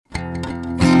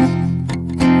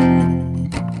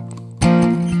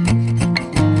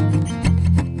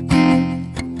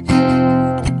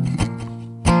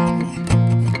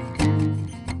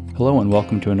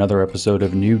welcome to another episode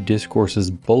of New Discourses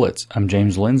Bullets. I'm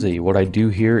James Lindsay. What I do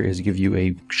here is give you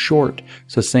a short,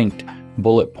 succinct,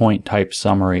 bullet point type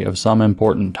summary of some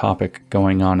important topic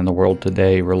going on in the world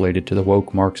today related to the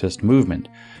woke Marxist movement.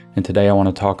 And today I want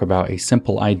to talk about a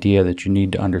simple idea that you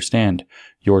need to understand.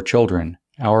 Your children,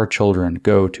 our children,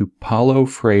 go to Paulo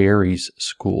Freire's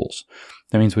schools.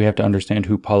 That means we have to understand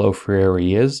who Paulo Freire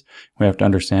is. We have to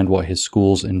understand what his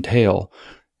schools entail.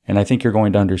 And I think you're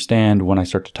going to understand when I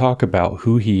start to talk about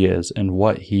who he is and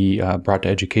what he brought to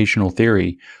educational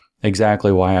theory,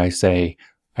 exactly why I say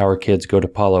our kids go to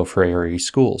Paulo Freire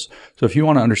schools. So if you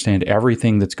want to understand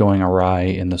everything that's going awry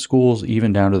in the schools,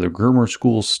 even down to the groomer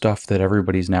school stuff that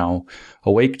everybody's now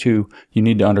awake to, you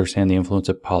need to understand the influence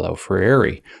of Paulo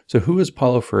Freire. So who is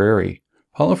Paulo Freire?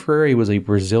 Paulo Freire was a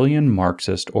Brazilian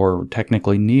Marxist, or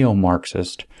technically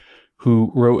neo-Marxist,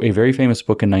 who wrote a very famous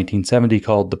book in 1970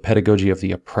 called The Pedagogy of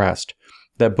the Oppressed.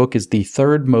 That book is the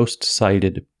third most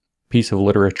cited piece of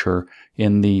literature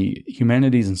in the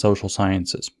humanities and social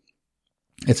sciences.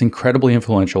 It's incredibly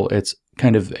influential. It's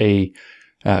kind of a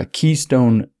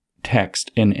keystone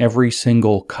text in every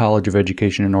single college of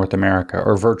education in North America,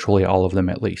 or virtually all of them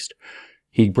at least.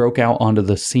 He broke out onto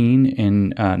the scene in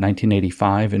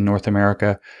 1985 in North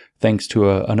America thanks to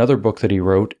another book that he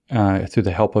wrote through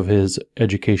the help of his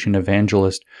education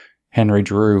evangelist, Henry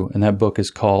Giroux, and that book is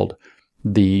called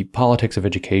The Politics of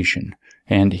Education.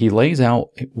 And he lays out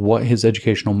what his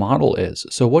educational model is.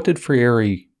 So what did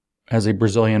Freire, as a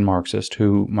Brazilian Marxist,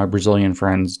 who my Brazilian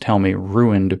friends tell me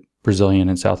ruined Brazilian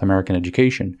and South American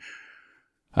education,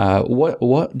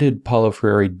 what did Paulo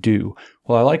Freire do?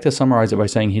 Well, I like to summarize it by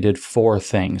saying he did four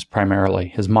things primarily.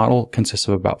 His model consists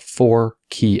of about four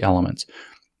key elements.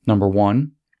 Number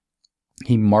one,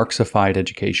 he Marxified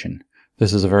education.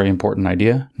 This is a very important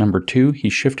idea. Number two, he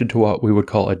shifted to what we would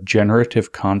call a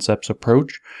generative concepts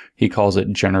approach. He calls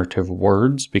it generative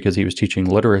words because he was teaching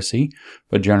literacy,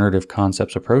 but generative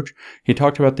concepts approach. He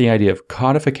talked about the idea of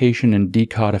codification and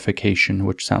decodification,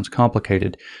 which sounds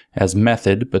complicated, as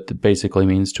method, but that basically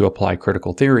means to apply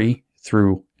critical theory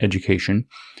through education.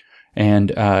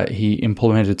 And he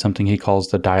implemented something he calls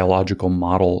the dialogical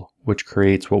model, which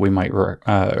creates what we might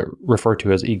refer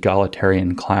to as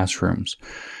egalitarian classrooms.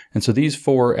 And so these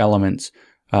four elements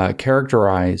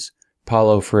characterize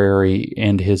Paulo Freire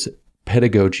and his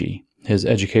pedagogy, his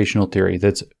educational theory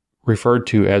that's referred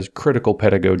to as critical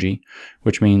pedagogy,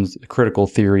 which means critical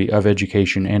theory of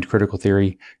education and critical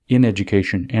theory in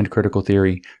education and critical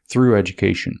theory through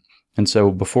education. And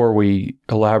so before we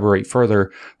elaborate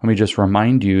further, let me just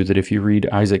remind you that if you read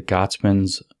Isaac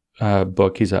Gotsman's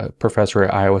book, he's a professor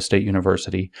at Iowa State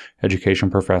University, education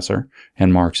professor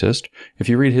and Marxist. If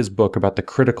you read his book about the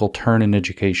critical turn in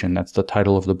education, that's the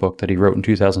title of the book that he wrote in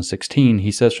 2016,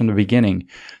 he says from the beginning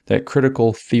that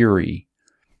critical theory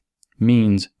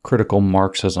means critical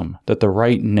Marxism, that the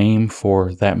right name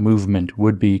for that movement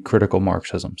would be critical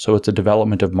Marxism. So it's a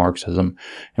development of Marxism.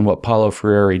 And what Paulo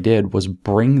Freire did was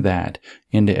bring that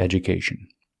into education.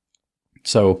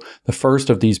 So the first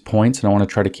of these points, and I want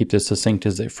to try to keep this succinct,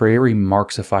 is that Freire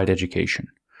Marxified education.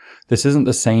 This isn't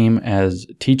the same as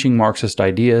teaching Marxist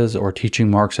ideas or teaching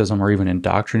Marxism or even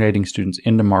indoctrinating students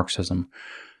into Marxism.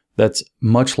 That's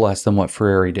much less than what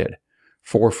Freire did.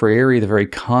 For Freire, the very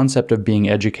concept of being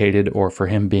educated, or for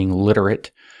him being literate,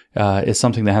 is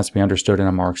something that has to be understood in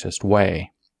a Marxist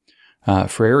way.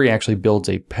 Freire actually builds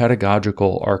a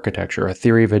pedagogical architecture, a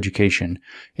theory of education,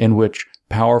 in which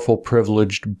powerful,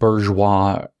 privileged,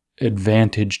 bourgeois,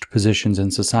 advantaged positions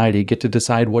in society get to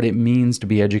decide what it means to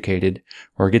be educated,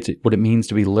 or what it means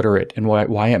to be literate, and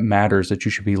why it matters that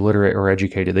you should be literate or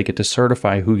educated. They get to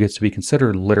certify who gets to be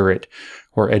considered literate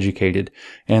or educated,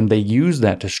 and they use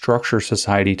that to structure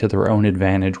society to their own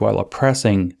advantage while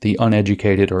oppressing the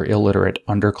uneducated or illiterate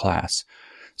underclass.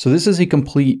 So this is a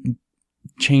complete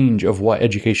change of what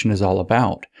education is all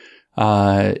about.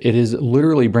 It is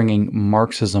literally bringing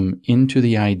Marxism into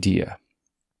the idea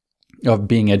of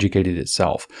being educated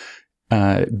itself.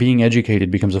 Being educated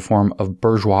becomes a form of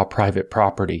bourgeois private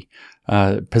property,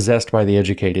 possessed by the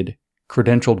educated,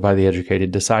 credentialed by the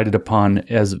educated, decided upon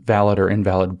as valid or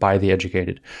invalid by the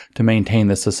educated, to maintain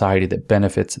the society that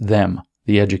benefits them,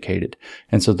 the educated.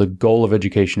 And so the goal of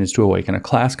education is to awaken a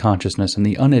class consciousness in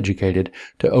the uneducated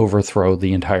to overthrow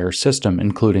the entire system,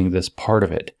 including this part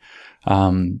of it.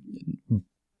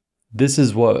 This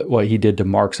is what he did to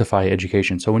Marxify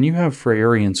education. So when you have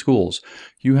Freirean schools,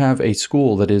 you have a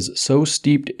school that is so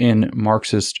steeped in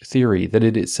Marxist theory that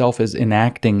it itself is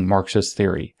enacting Marxist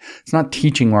theory. It's not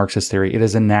teaching Marxist theory, it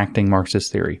is enacting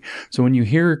Marxist theory. So when you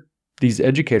hear these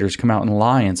educators come out and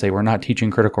lie and say, we're not teaching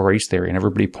critical race theory. And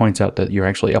everybody points out that you're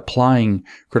actually applying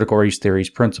critical race theory's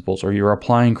principles, or you're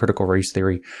applying critical race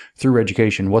theory through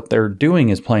education. What they're doing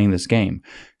is playing this game.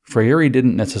 Freire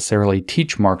didn't necessarily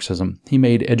teach Marxism. He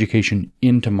made education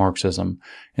into Marxism.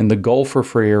 And the goal for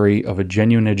Freire of a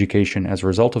genuine education as a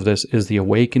result of this is the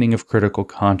awakening of critical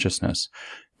consciousness.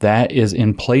 That is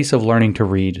in place of learning to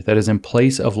read. That is in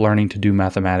place of learning to do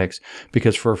mathematics.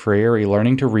 Because for Freire,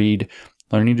 learning to read,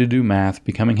 learning to do math,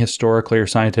 becoming historically or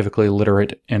scientifically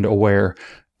literate and aware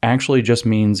actually just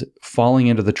means falling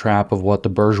into the trap of what the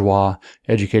bourgeois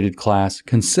educated class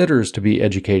considers to be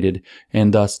educated,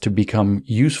 and thus to become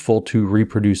useful to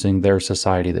reproducing their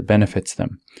society that benefits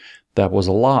them. That was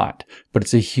a lot, but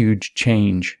it's a huge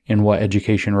change in what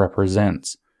education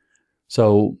represents.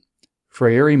 So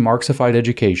Freire Marxified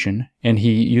education, and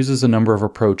he uses a number of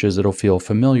approaches that'll feel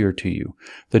familiar to you.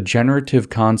 The generative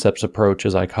concepts approach,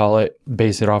 as I call it,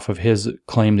 base it off of his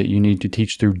claim that you need to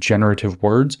teach through generative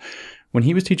words. When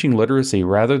he was teaching literacy,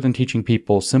 rather than teaching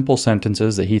people simple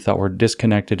sentences that he thought were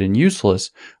disconnected and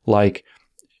useless, like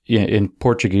in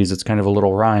Portuguese, it's kind of a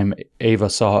little rhyme, Eva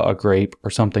saw a grape or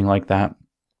something like that.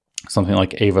 Something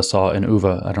like Eva saw an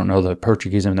uva. I don't know the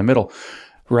Portuguese in the middle.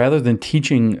 Rather than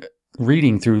teaching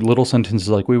reading through little sentences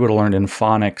like we would have learned in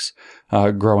phonics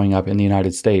growing up in the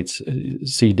United States,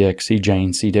 see Dick, see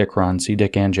Jane, see Dick run, see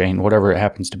Dick and Jane, whatever it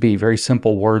happens to be, very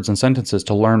simple words and sentences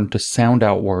to learn to sound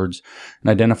out words and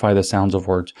identify the sounds of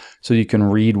words so you can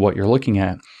read what you're looking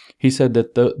at. He said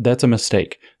that that's a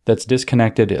mistake. That's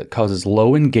disconnected. It causes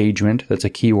low engagement. That's a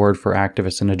key word for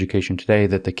activists in education today,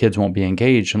 that the kids won't be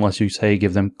engaged unless you say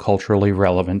give them culturally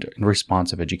relevant and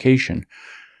responsive education.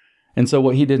 And so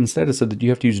what he did instead is said that you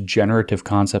have to use generative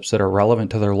concepts that are relevant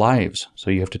to their lives.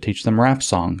 So you have to teach them rap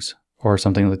songs, or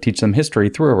something that teach them history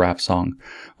through a rap song,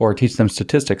 or teach them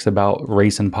statistics about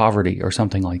race and poverty, or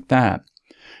something like that.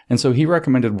 And so he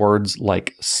recommended words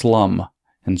like slum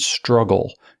and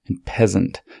struggle and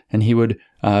peasant. And he would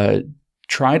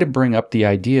try to bring up the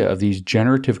idea of these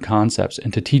generative concepts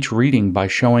and to teach reading by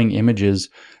showing images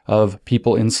of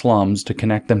people in slums to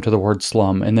connect them to the word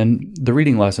slum. And then the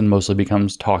reading lesson mostly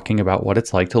becomes talking about what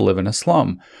it's like to live in a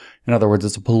slum. In other words,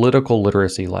 it's a political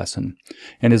literacy lesson.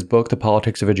 In his book, The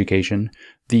Politics of Education,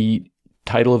 the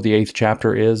title of the 8th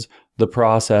chapter is The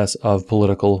Process of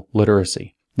Political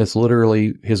Literacy. That's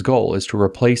literally his goal, is to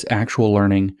replace actual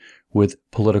learning with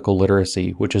political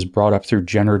literacy, which is brought up through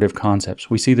generative concepts.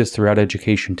 We see this throughout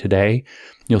education today.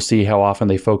 You'll see how often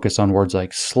they focus on words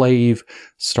like slave,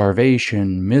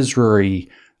 starvation, misery,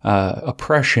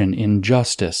 oppression,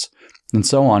 injustice, and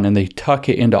so on, and they tuck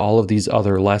it into all of these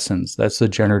other lessons. That's the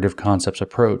generative concepts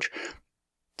approach.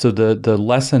 So the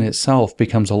lesson itself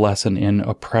becomes a lesson in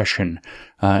oppression,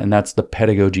 and that's the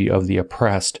pedagogy of the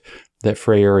oppressed that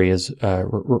Freire is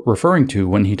referring to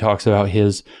when he talks about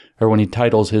when he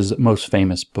titles his most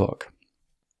famous book.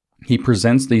 He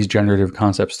presents these generative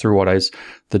concepts through what is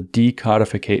the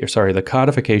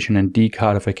codification and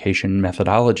decodification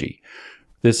methodology.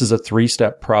 This is a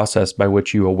 3-step process by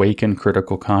which you awaken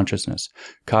critical consciousness.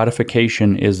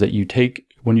 Codification is that you take,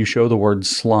 when you show the word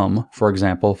slum, for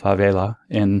example, favela,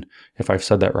 if I've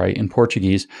said that right, in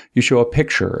Portuguese, you show a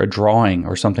picture, a drawing,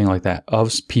 or something like that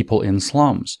of people in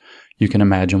slums. You can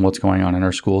imagine what's going on in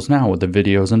our schools now with the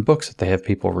videos and books that they have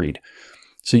people read.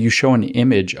 So you show an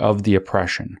image of the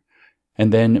oppression.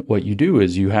 And then what you do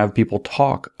is you have people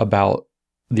talk about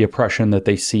the oppression that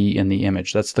they see in the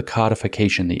image. That's the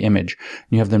codification, the image.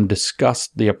 You have them discuss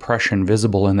the oppression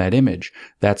visible in that image.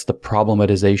 That's the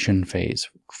problematization phase.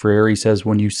 Freire says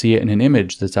when you see it in an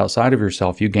image that's outside of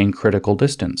yourself, you gain critical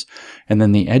distance. And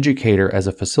then the educator, as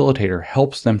a facilitator,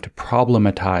 helps them to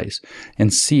problematize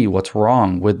and see what's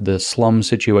wrong with the slum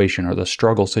situation or the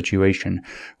struggle situation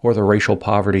or the racial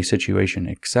poverty situation,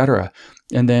 etc.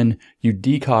 And then you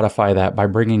decodify that by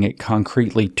bringing it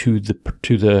concretely to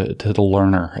the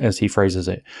learner, as he phrases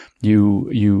it.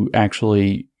 You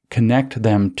actually connect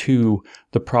them to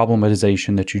the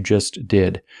problematization that you just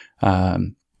did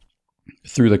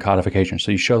through the codification.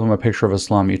 So you show them a picture of a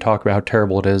slum. You talk about how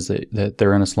terrible it is that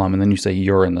they're in a slum, and then you say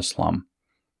you're in the slum.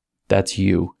 That's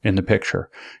you in the picture.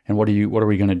 And what are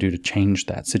we going to do to change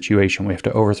that situation? We have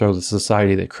to overthrow the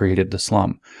society that created the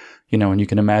slum. And you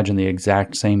can imagine the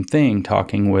exact same thing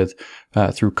talking with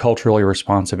through culturally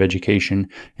responsive education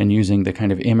and using the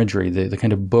kind of imagery, the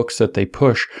kind of books that they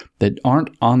push that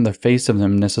aren't on the face of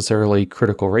them necessarily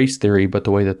critical race theory, but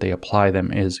the way that they apply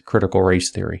them is critical race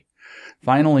theory.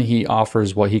 Finally, he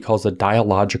offers what he calls a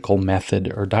dialogical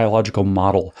method or dialogical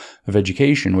model of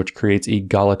education, which creates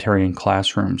egalitarian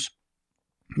classrooms.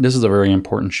 This is a very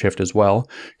important shift as well.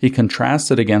 He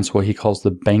contrasts it against what he calls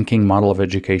the banking model of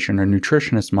education or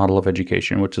nutritionist model of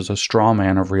education, which is a straw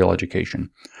man of real education.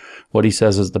 What he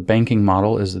says is the banking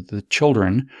model is that the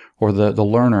children or the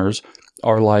learners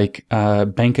are like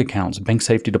bank accounts, bank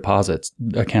safety deposits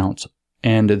accounts.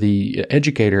 And the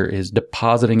educator is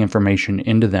depositing information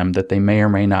into them that they may or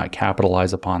may not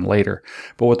capitalize upon later.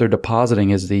 But what they're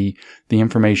depositing is the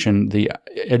information, the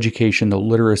education, the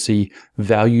literacy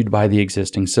valued by the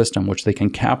existing system, which they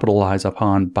can capitalize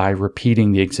upon by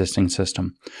repeating the existing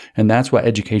system. And that's what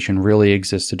education really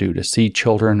exists to do, to see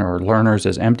children or learners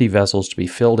as empty vessels to be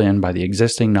filled in by the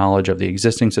existing knowledge of the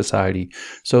existing society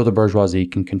so the bourgeoisie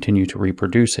can continue to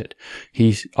reproduce it.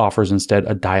 He offers instead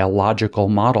a dialogical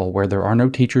model where there are no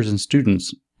teachers and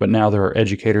students, but now there are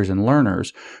educators and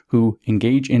learners who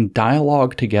engage in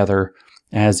dialogue together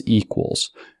as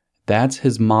equals. That's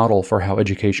his model for how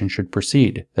education should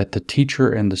proceed, that the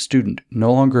teacher and the student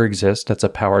no longer exist. That's a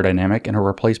power dynamic and are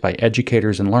replaced by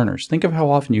educators and learners. Think of how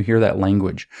often you hear that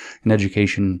language in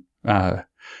education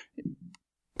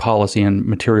policy and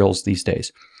materials these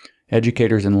days.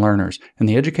 Educators and learners. And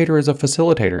the educator is a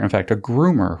facilitator, in fact, a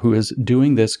groomer who is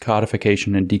doing this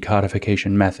codification and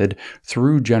decodification method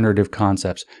through generative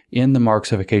concepts in the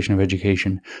Marxification of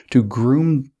education to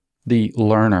groom the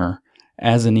learner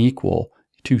as an equal,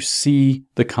 to see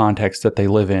the context that they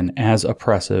live in as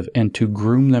oppressive, and to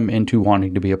groom them into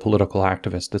wanting to be a political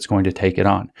activist that's going to take it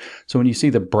on. So when you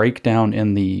see the breakdown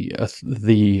in the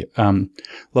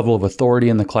level of authority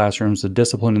in the classrooms, the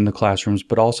discipline in the classrooms,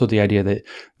 but also the idea that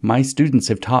my students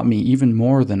have taught me even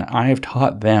more than I have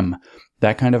taught them,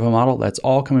 that kind of a model, that's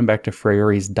all coming back to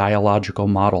Freire's dialogical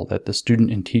model, that the student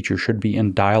and teacher should be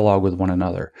in dialogue with one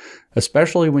another,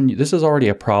 especially when this is already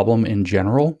a problem in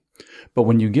general. But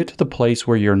when you get to the place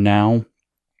where you're now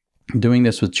doing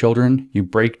this with children, you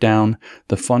break down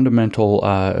the fundamental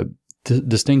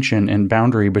distinction and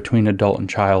boundary between adult and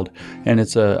child, and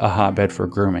it's a hotbed for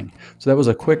grooming. So that was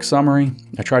a quick summary.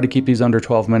 I tried to keep these under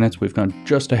 12 minutes. We've gone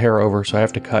just a hair over, so I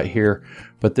have to cut here.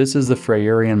 But this is the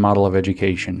Freirean model of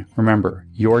education. Remember,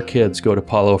 your kids go to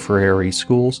Paulo Freire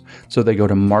schools, so they go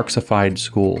to Marxified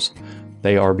schools.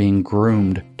 They are being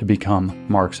groomed to become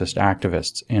Marxist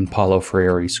activists in Paulo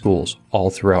Freire schools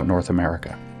all throughout North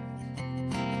America.